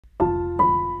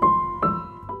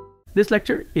This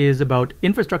lecture is about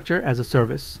infrastructure as a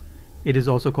service. It is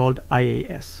also called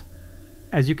IaaS.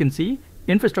 As you can see,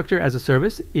 infrastructure as a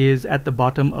service is at the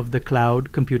bottom of the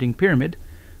cloud computing pyramid,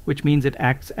 which means it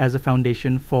acts as a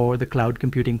foundation for the cloud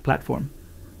computing platform.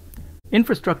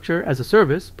 Infrastructure as a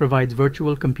service provides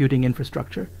virtual computing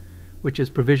infrastructure, which is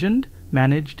provisioned,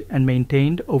 managed, and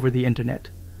maintained over the internet.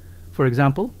 For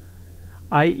example,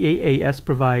 IaaS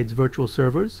provides virtual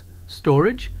servers,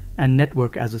 storage, and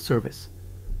network as a service.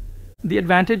 The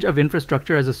advantage of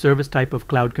infrastructure as a service type of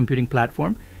cloud computing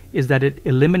platform is that it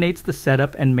eliminates the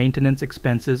setup and maintenance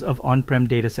expenses of on-prem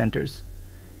data centers.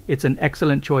 It's an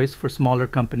excellent choice for smaller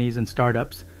companies and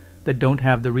startups that don't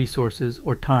have the resources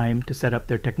or time to set up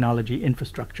their technology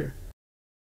infrastructure.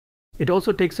 It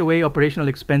also takes away operational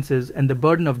expenses and the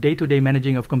burden of day-to-day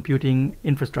managing of computing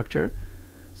infrastructure,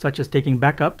 such as taking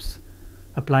backups,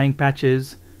 applying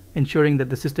patches, ensuring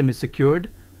that the system is secured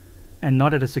and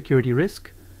not at a security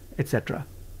risk, etc.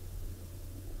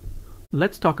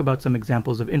 Let's talk about some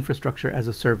examples of infrastructure as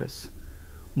a service.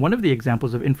 One of the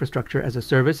examples of infrastructure as a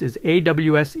service is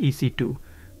AWS EC2,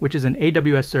 which is an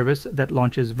AWS service that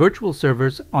launches virtual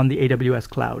servers on the AWS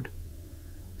cloud.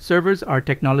 Servers are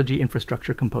technology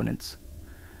infrastructure components.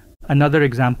 Another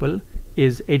example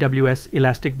is AWS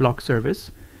Elastic Block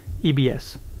Service,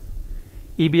 EBS.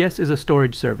 EBS is a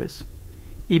storage service.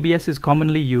 EBS is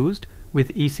commonly used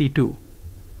with EC2.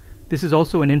 This is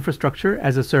also an infrastructure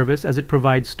as a service as it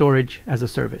provides storage as a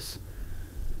service.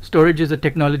 Storage is a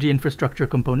technology infrastructure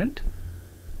component.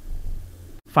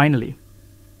 Finally,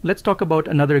 let's talk about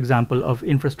another example of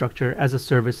infrastructure as a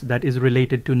service that is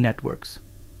related to networks.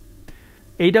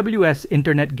 AWS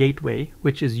Internet Gateway,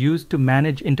 which is used to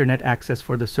manage internet access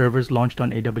for the servers launched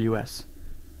on AWS,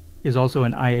 is also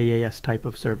an IaaS type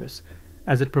of service,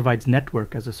 as it provides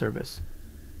network as a service.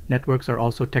 Networks are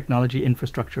also technology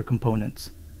infrastructure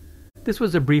components. This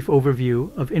was a brief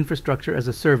overview of infrastructure as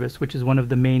a service, which is one of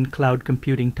the main cloud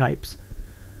computing types.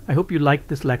 I hope you liked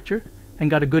this lecture and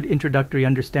got a good introductory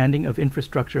understanding of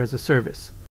infrastructure as a service.